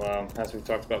 It'll, as we've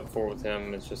talked about before with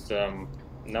him, it's just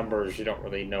numbers. You don't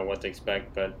really know what to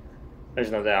expect, but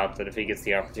there's no doubt that if he gets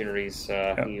the opportunities,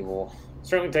 he will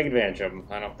certainly take advantage of them.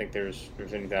 I don't think there's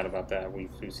any doubt about that. We've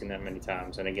seen that many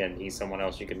times. And again, he's someone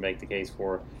else you could make the case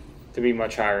for to be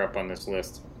much higher up on this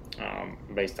list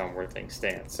based on where things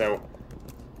stand. So,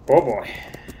 oh boy,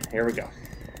 here we go.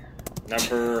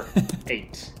 Number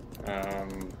 8.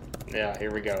 Yeah,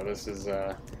 here we go. This is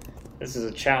a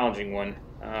challenging one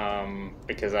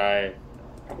because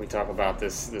we talk about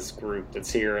this group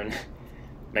that's here, and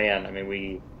man, I mean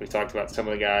we talked about some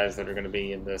of the guys that are going to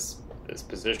be in this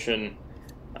position.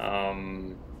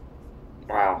 Wow,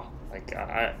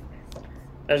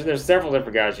 there's several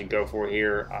different guys you go for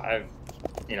here.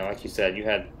 Like you said, you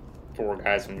had 4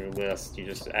 guys on your list. You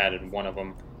just added one of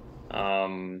them.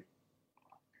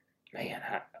 Man,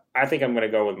 I think I'm going to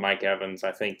go with Mike Evans.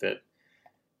 I think that.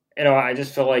 I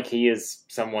just feel like he is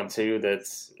someone too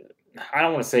that's, I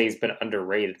don't want to say he's been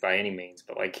underrated by any means,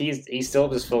 but like he still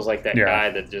just feels like that guy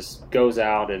that just goes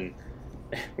out, and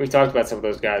we've talked about some of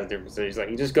those guys in different positions. Like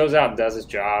he just goes out and does his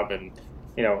job, and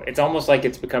it's almost like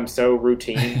it's become so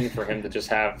routine for him to just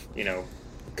have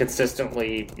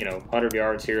consistently 100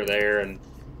 yards here or there, and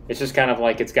it's just kind of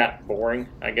like it's got boring,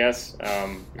 I guess.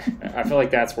 I feel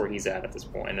like that's where he's at this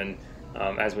point, and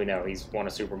as we know, he's won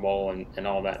a Super Bowl and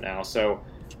all that now, so.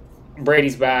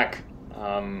 Brady's back.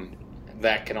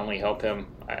 That can only help him,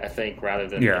 I think, rather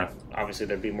than obviously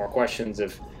there'd be more questions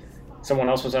if someone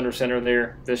else was under center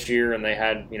there this year and they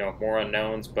had more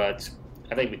unknowns. But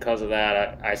I think because of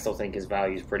that, I still think his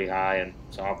value is pretty high, and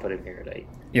so I'll put him here at 8.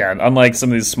 Yeah, and unlike some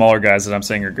of these smaller guys that I'm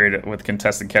saying are great with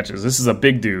contested catches, this is a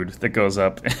big dude that goes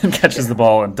up and catches the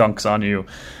ball and dunks on you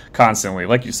constantly.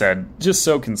 Like you said, just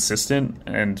so consistent,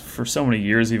 and for so many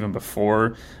years even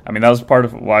before. I mean, that was part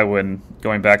of why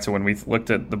going back to when we looked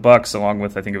at the Bucs along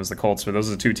with, I think it was the Colts, but those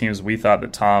are the 2 teams we thought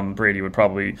that Tom Brady would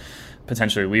probably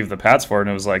potentially leave the Pats for, and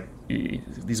it was like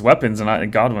these weapons,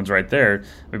 and Godwin's right there,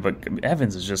 but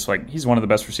Evans is just like, he's one of the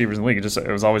best receivers in the league.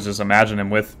 It was always just imagine him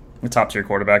with a top-tier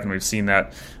quarterback, and we've seen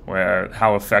that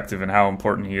how effective and how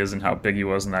important he is and how big he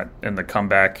was in the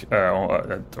comeback.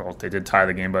 They did tie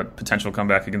the game, but potential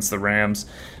comeback against the Rams,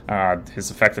 his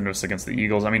effectiveness against the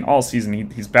Eagles. I mean, all season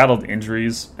he's battled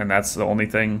injuries, and that's the only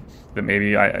thing that maybe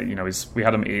we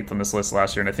had him 8th on this list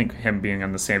last year, and I think him being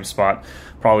in the same spot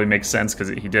probably makes sense because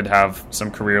he did have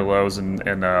some career lows and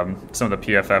some of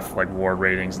the PFF like WAR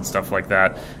ratings and stuff like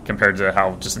that compared to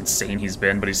how just insane he's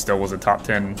been, but he still was a top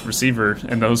 10 receiver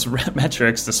in those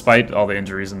metrics despite all the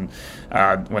injuries and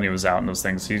when he was out and those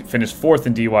things. He finished 4th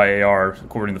in DYAR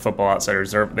according to Football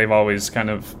Outsiders. They've always kind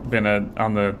of been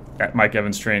on the Mike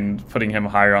Evans train, putting him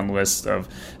higher on the list of,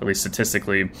 at least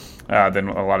statistically, than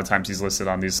a lot of times he's listed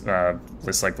on these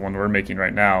lists like the one we're making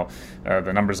right now.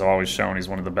 The numbers have always shown he's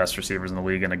one of the best receivers in the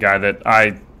league, and a guy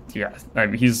that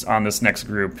he's on this next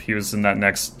group. He was in that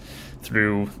next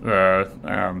through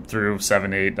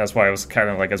 7, 8. That's why I was kind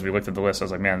of like, as we looked at the list, I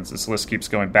was like, man, this list keeps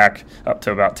going back up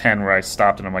to about 10 where I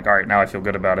stopped, and I'm like, all right, now I feel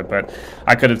good about it. But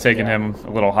I could have taken him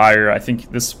a little higher. I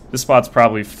think this spot's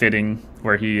probably fitting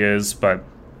where he is, but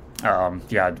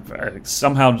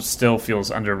somehow still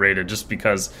feels underrated just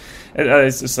because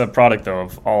it's just a product, though,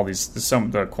 of all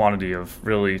the quantity of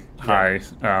really high,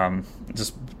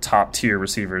 just top tier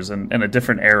receivers. And in a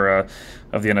different era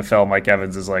of the NFL, Mike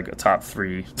Evans is like a top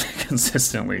 3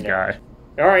 consistently guy.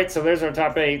 All right, so there's our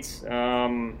top 8.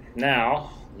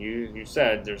 Now, you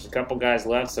said there's a couple guys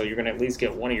left, so you're going to at least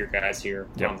get one of your guys here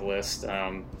on the list.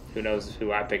 Who knows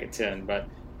who I pick at 10, but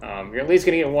you're at least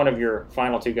going to get one of your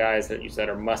final 2 guys that you said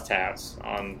are must-haves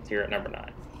on here at number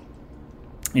 9.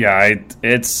 Yeah,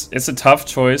 it's a tough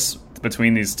choice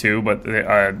between these 2, but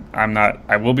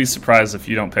I will be surprised if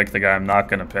you don't pick the guy I'm not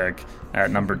going to pick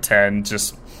at number 10.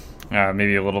 Just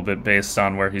maybe a little bit based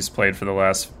on where he's played for the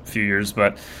last few years,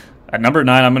 but. At number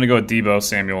 9, I'm going to go with Deebo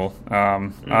Samuel,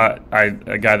 a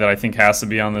guy that I think has to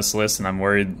be on this list, and I'm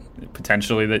worried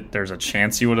potentially that there's a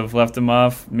chance he would have left him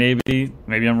off. Maybe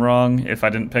I'm wrong if I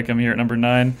didn't pick him here at number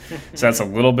 9. So that's a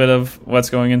little bit of what's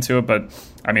going into it. But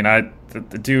I mean,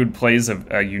 the dude plays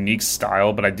a unique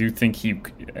style, but I do think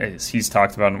he's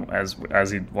talked about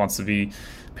as he wants to be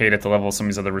paid at the level of some of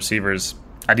these other receivers.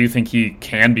 I do think he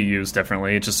can be used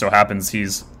differently. It just so happens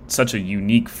he's such a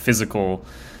unique physical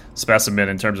specimen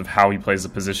in terms of how he plays the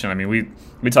position. I mean,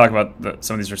 we talk about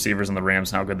some of these receivers in the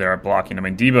Rams and how good they are at blocking. I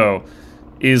mean, Deebo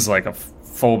is like a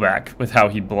fullback with how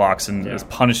he blocks and his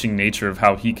punishing nature of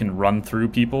how he can run through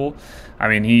people. I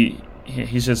mean,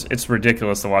 he's just, it's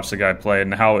ridiculous to watch the guy play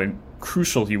and how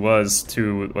crucial he was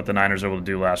to what the Niners were able to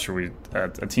do last year.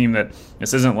 A team that,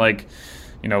 this isn't like,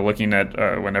 looking at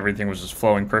when everything was just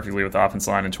flowing perfectly with the offense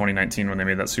line in 2019 when they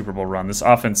made that Super Bowl run. This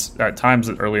offense, at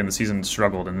times early in the season,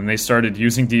 struggled, and then they started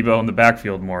using Deebo in the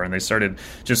backfield more, and they started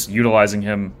just utilizing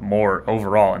him more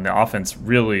overall, and the offense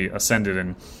really ascended,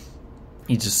 and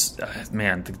he just,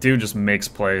 the dude just makes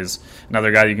plays.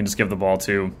 Another guy you can just give the ball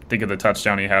to. Think of the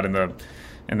touchdown he had in the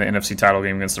NFC title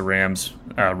game against the Rams,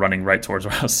 running right towards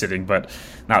where I was sitting, but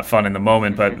not fun in the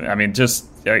moment. But, I mean, just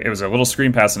it was a little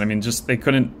screen pass, and, I mean, just they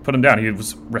couldn't put him down. He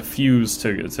was refused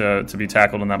to be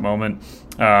tackled in that moment.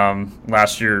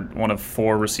 Last year, one of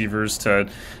 4 receivers to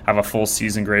have a full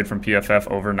season grade from PFF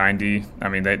over 90. I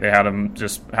mean, they had him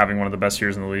just having one of the best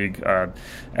years in the league.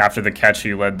 After the catch,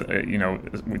 he led,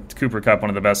 with Cooper Kupp,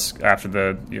 one of the best after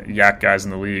the Yak guys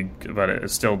in the league, but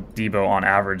it's still Deebo on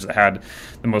average that had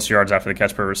the most yards after the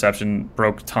catch per reception,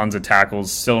 broke tons of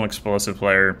tackles, still an explosive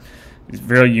player. He's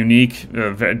very unique,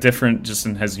 very different just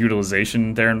in his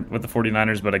utilization there with the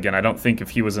 49ers. But again, I don't think if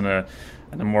he was in an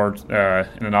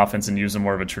offense and used in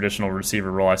more of a traditional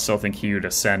receiver role, I still think he would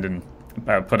ascend and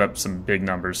put up some big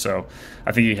numbers. So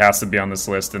I think he has to be on this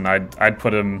list, and I'd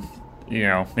put him.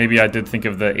 Maybe I did think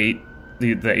of the 8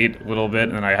 a little bit,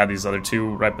 and then I had these other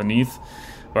 2 right beneath.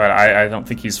 But I don't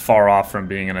think he's far off from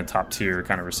being in a top tier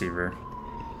kind of receiver.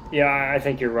 Yeah, I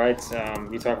think you're right.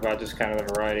 You talk about just kind of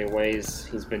the variety of ways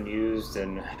he's been used,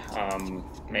 and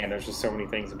there's just so many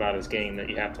things about his game that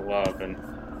you have to love, and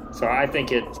so I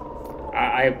think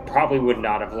I probably would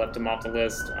not have left him off the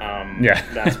list.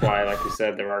 That's why, like you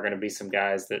said, there are going to be some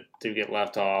guys that do get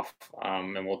left off,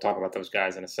 and we'll talk about those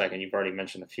guys in a second. You've already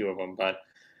mentioned a few of them, but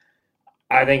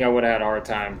I think I would have had a hard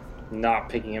time not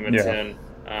picking him at 10.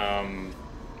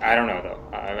 I don't know,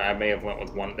 though. I may have went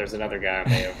with one. There's another guy I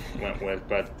may have went with,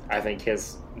 but I think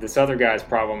this other guy's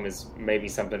problem is maybe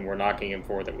something we're knocking him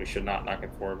for that we should not knock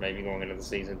him for, maybe going into the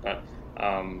season. But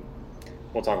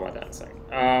we'll talk about that in a second.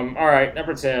 All right,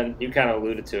 number 10. You kind of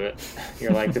alluded to it.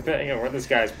 You're like, depending on where this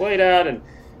guy's played at, and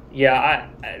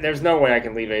there's no way I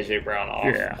can leave A.J. Brown off.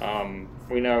 Yeah.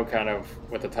 We know kind of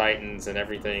with the Titans and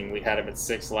everything, we had him at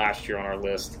 6 last year on our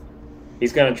list.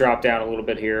 He's going to drop down a little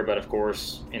bit here, but of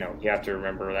course, you have to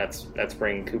remember that's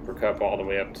bringing Cooper Kupp all the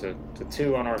way up to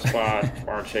 2 on our spot,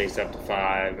 Jamar Chase up to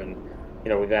 5, and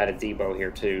we've added Deebo here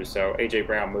too. So A.J.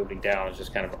 Brown moving down is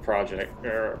just kind of a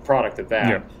product of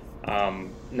that. Yeah.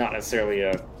 Not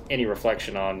necessarily any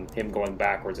reflection on him going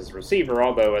backwards as a receiver,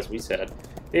 although, as we said,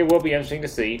 it will be interesting to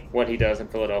see what he does in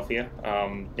Philadelphia.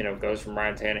 Goes from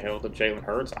Ryan Tannehill to Jalen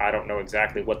Hurts. I don't know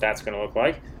exactly what that's going to look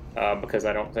like. Because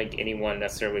I don't think anyone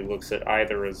necessarily looks at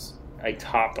either as a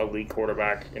top elite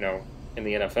quarterback, in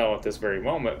the NFL at this very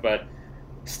moment. But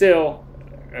still,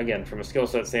 again, from a skill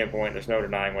set standpoint, there's no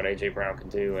denying what A.J. Brown can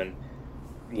do. And,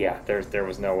 there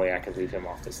was no way I could leave him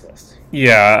off this list.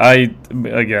 Yeah,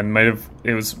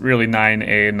 it was really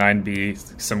 9A and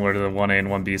 9B, similar to the 1A and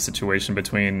 1B situation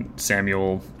between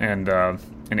Samuel and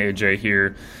A.J.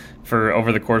 here. For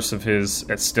over the course of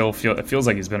it feels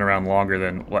like he's been around longer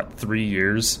than 3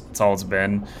 years. That's all it's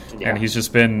been, and he's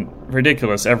just been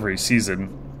ridiculous every season.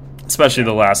 especially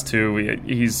the last two.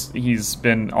 He's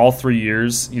been all 3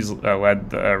 years. He's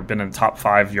been in top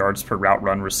 5 yards per route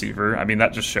run receiver. I mean,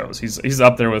 that just shows he's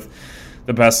up there with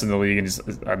the best in the league, and he's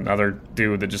another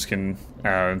dude that just can.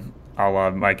 A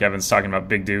la Mike Evans talking about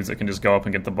big dudes that can just go up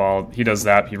and get the ball. He does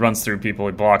that. He runs through people.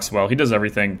 He blocks well. He does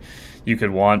everything you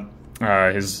could want.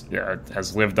 Has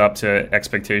lived up to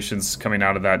expectations coming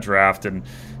out of that draft and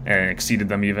exceeded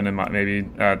them even in maybe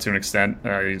to an extent.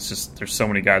 There's so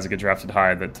many guys that get drafted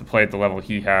high that to play at the level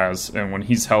he has, and when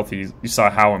he's healthy, you saw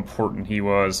how important he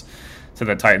was to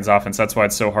the Titans offense. That's why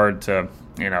it's so hard to,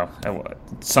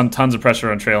 tons of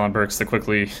pressure on Treylon Burks to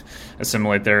quickly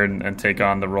assimilate there and take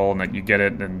on the role, and that you get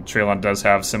it. And Treylon does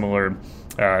have similar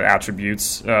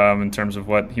attributes in terms of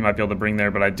what he might be able to bring there,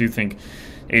 but I do think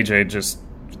AJ just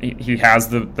he has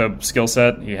the skill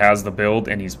set, he has the build,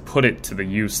 and he's put it to the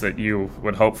use that you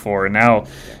would hope for. And now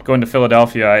going to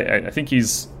Philadelphia, I think he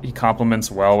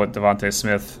complements well what Devontae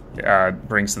Smith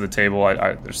brings to the table.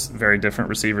 There's very different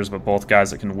receivers, but both guys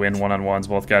that can win one-on-ones,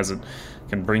 both guys that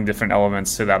can bring different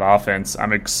elements to that offense.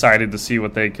 I'm excited to see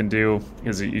what they can do,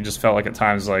 because you just felt like at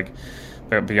times like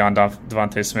beyond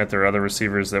Devontae Smith or other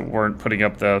receivers that weren't putting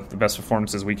up the best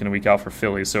performances week in and week out for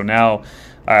Philly. So now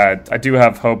I do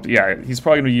have hope. Yeah, he's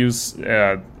probably going to use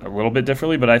a little bit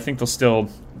differently, but I think they'll still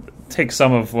take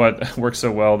some of what works so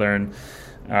well there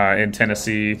in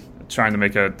Tennessee, trying to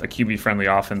make a QB-friendly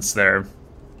offense there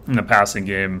in the passing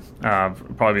game.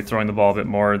 Probably throwing the ball a bit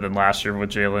more than last year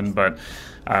with Jalen, but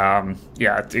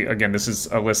again, this is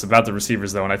a list about the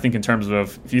receivers, though, and I think in terms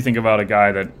of if you think about a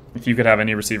guy that if you could have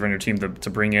any receiver on your team to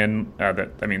bring in,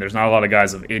 there's not a lot of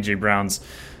guys of A.J. Brown's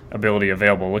ability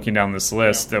available. Looking down this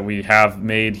list that we have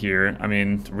made here, I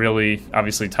mean, really,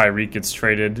 obviously Tyreek gets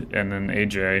traded, and then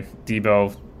A.J.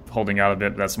 Debo holding out a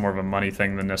bit. That's more of a money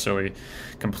thing than necessarily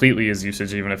completely his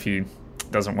usage, even if he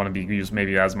doesn't want to be used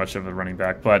maybe as much of a running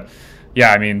back. But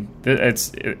yeah, I mean,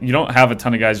 you don't have a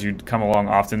ton of guys you come along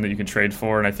often that you can trade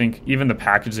for, and I think even the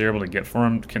package they're able to get for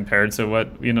him compared to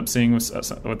what we end up seeing with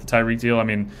the Tyreek deal, I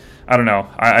mean, I don't know.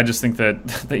 I just think that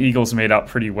the Eagles made out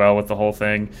pretty well with the whole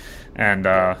thing, and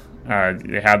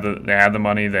they had the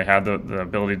money, they had the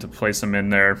ability to place him in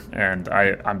there, and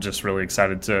I'm just really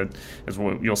excited as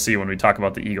you'll see when we talk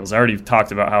about the Eagles. I already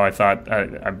talked about how I thought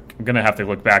I'm going to have to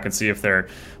look back and see if their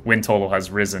win total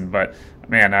has risen, but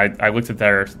man, I looked at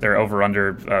their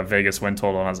over-under Vegas win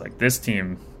total, and I was like, this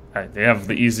team, they have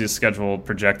the easiest schedule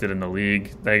projected in the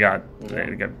league. They got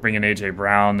bringing A.J.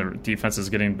 Brown. Their defense is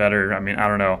getting better. I mean, I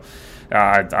don't know.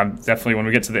 I'm definitely, when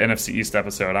we get to the NFC East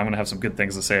episode, I'm going to have some good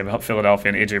things to say about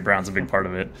Philadelphia, and A.J. Brown's a big part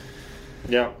of it.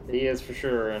 Yeah, he is for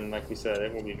sure. And like we said,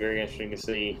 it will be very interesting to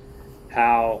see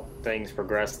how things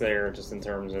progress there, just in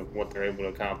terms of what they're able to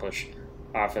accomplish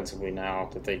offensively now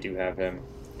that they do have him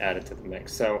added to the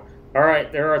mix. So, all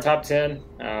right, there are our top 10.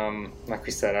 Like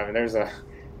we said, I mean, there's an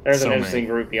interesting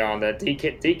group beyond that.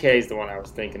 DK is the one I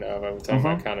was thinking of. I was talking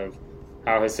about kind of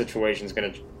how his situation is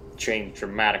going to change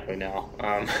dramatically now.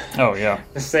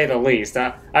 To say the least.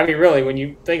 I mean, really, when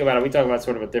you think about it, we talk about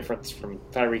sort of a difference from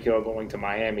Tyreek Hill going to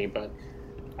Miami, but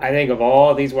I think of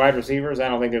all these wide receivers, I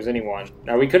don't think there's anyone.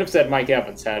 Now, we could have said Mike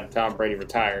Evans had Tom Brady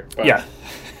retired, but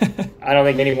I don't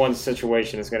think anyone's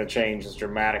situation is going to change as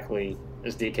dramatically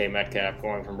as DK Metcalf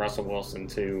going from Russell Wilson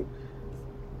to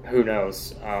who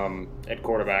knows at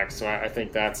quarterback. So I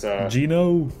think that's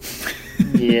Geno.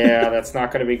 Yeah, that's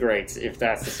not going to be great if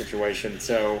that's the situation.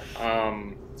 So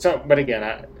but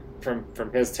again,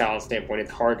 from his talent standpoint,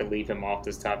 it's hard to leave him off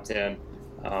this top 10.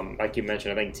 Like you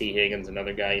mentioned, I think T. Higgins,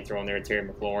 another guy you throw in there, Terry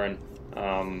McLaurin.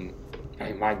 I mean,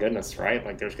 my goodness, right?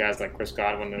 Like, there's guys like Chris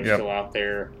Godwin that are still out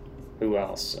there. Who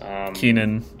else?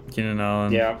 Keenan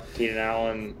Allen. Yeah, Keenan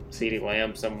Allen, CeeDee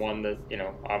Lamb, someone that,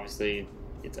 obviously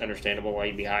it's understandable why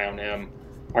you'd be high on him.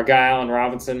 Our guy, Allen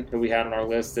Robinson, who we had on our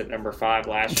list at number 5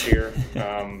 last year,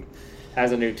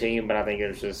 has a new team, but I think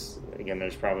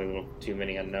there's probably a little too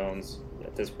many unknowns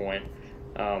at this point.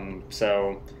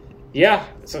 So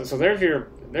there's your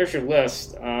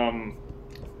list.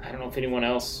 I don't know if anyone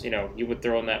else, you would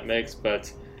throw in that mix,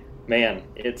 but man,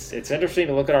 it's interesting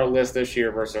to look at our list this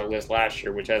year versus our list last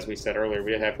year, which, as we said earlier,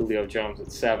 we did have Julio Jones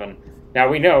at 7. Now,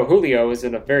 we know Julio is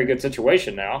in a very good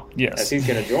situation now, as he's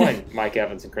going to join Mike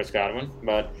Evans and Chris Godwin,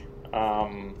 but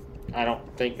I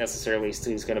don't think necessarily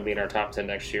he's going to be in our top 10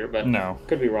 next year, but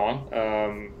could be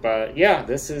wrong. But yeah,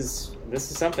 this is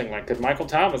something. Like, could Michael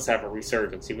Thomas have a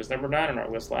resurgence? He was number 9 on our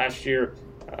list last year.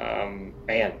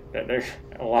 man, there's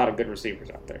a lot of good receivers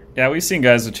out there. Yeah, we've seen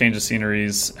guys with change of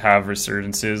sceneries have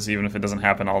resurgences, even if it doesn't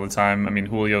happen all the time. I mean,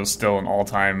 Julio's still an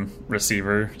all-time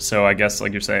receiver, so I guess,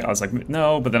 like you're saying, I was like,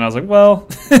 no, but then I was like, well,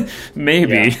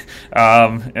 maybe.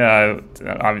 Yeah.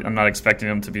 I'm not expecting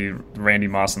him to be Randy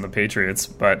Moss and the Patriots,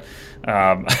 but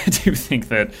I do think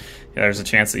that there's a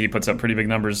chance that he puts up pretty big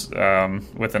numbers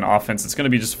with an offense. It's going to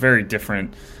be just very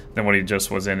different than what he just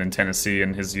was in Tennessee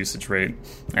and his usage rate,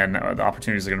 and the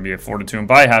opportunities are going to be afforded to him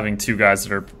by having two guys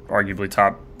that are arguably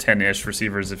top 10-ish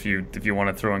receivers. If you want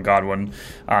to throw in Godwin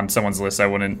on someone's list, I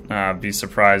wouldn't be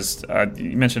surprised.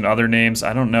 You mentioned other names.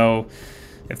 I don't know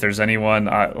if there's anyone.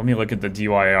 Let me look at the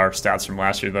DYR stats from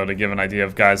last year, though, to give an idea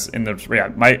of guys in the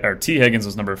T. Higgins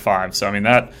was number 5. So I mean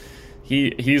that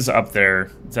he's up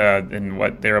there in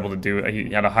what they're able to do. He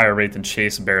had a higher rate than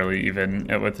Chase, barely even,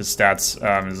 with his stats,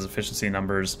 his efficiency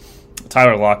numbers.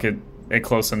 Tyler Lockett,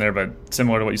 close in there, but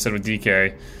similar to what you said with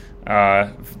DK.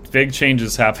 Big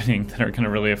changes happening that are going to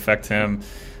really affect him.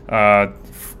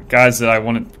 Guys that I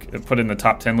want to put in the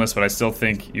top 10 list, but I still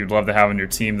think you'd love to have on your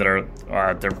team that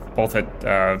are they're both at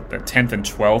 10th and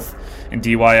 12th in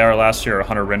DYR last year,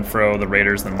 Hunter Renfrow, the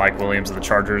Raiders, and Mike Williams of the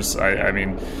Chargers. I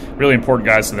mean, really important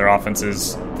guys to their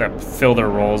offenses that fill their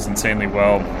roles insanely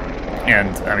well.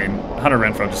 And, I mean, Hunter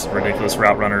Renfrow, just a ridiculous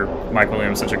route runner. Mike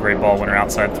Williams, such a great ball winner,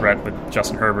 outside threat with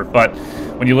Justin Herbert. But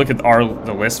when you look at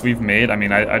the list we've made, I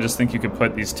mean, I just think you could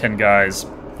put these 10 guys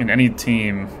in any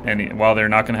team, and while they're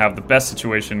not going to have the best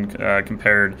situation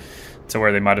compared to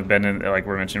where they might have been, like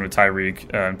we're mentioning with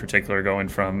Tyreek in particular, going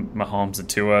from Mahomes to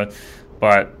Tua,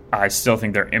 but I still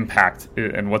think their impact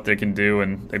and what they can do,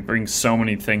 and they bring so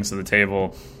many things to the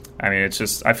table. I mean, it's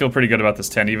just, I feel pretty good about this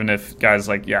 10, even if guys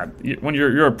like, when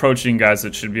you're approaching guys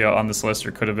that should be on this list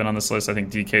or could have been on this list, I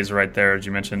think DK's right there, as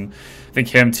you mentioned. I think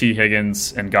him, T.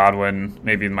 Higgins, and Godwin,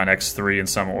 maybe my next 3 in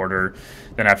some order.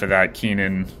 Then after that,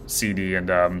 Keenan, CD, and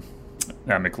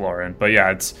McLaurin. But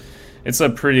yeah, it's a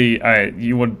pretty,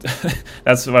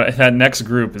 that next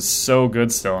group is so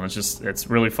good still, and it's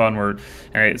really fun.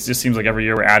 And it just seems like every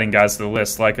year we're adding guys to the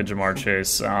list, like a Jamar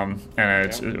Chase, and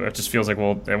it just feels like,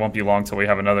 well, it won't be long till we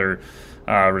have another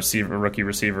rookie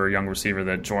receiver, young receiver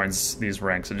that joins these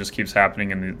ranks. It just keeps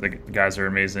happening, and the guys are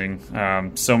amazing.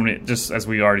 So many, just as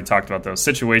we already talked about, those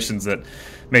situations that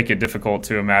make it difficult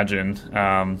to imagine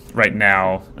right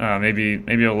now.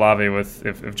 Maybe Olave,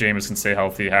 if Jameis can stay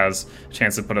healthy, has a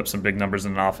chance to put up some big numbers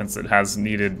in an offense that has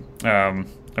needed a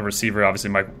receiver. Obviously,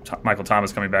 Michael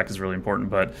Thomas coming back is really important,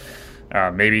 but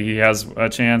maybe he has a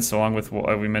chance, along with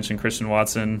we mentioned Christian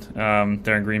Watson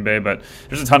there in Green Bay. But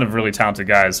there's a ton of really talented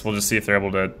guys. We'll just see if they're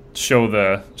able to show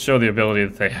the ability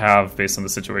that they have based on the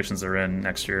situations they're in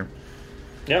next year.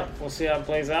 Yep, we'll see how it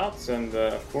plays out, and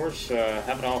of course,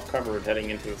 have it all covered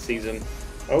heading into the season.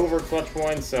 Over Clutch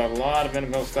Points, a lot of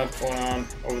NFL stuff going on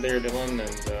over there, Dylan,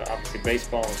 and obviously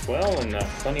baseball as well, and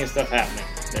plenty of stuff happening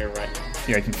there right now.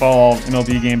 Yeah, you can follow all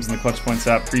MLB games in the Clutch Points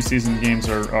app. Preseason games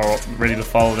are ready to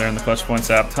follow there in the Clutch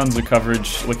Points app. Tons of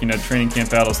coverage, looking at training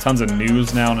camp battles, tons of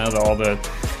news now that all the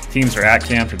teams are at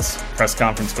camp. It's press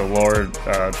conference galore,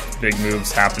 big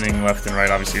moves happening left and right.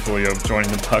 Obviously, Julio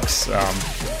joining the Bucks.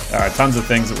 Tons of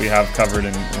things that we have covered,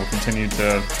 and we'll continue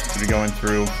to be going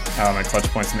through at Clutch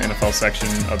Points in the NFL section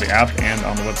of the app and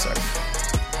on the website.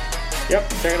 Yep,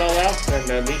 check it all out,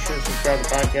 and be sure to subscribe to the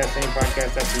podcast, any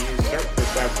podcast that you use, search for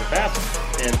Stats of the Past.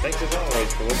 And thanks as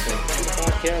always for listening to the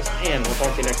podcast, and we'll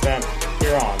talk to you next time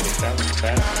here on the Stats of the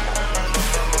Past.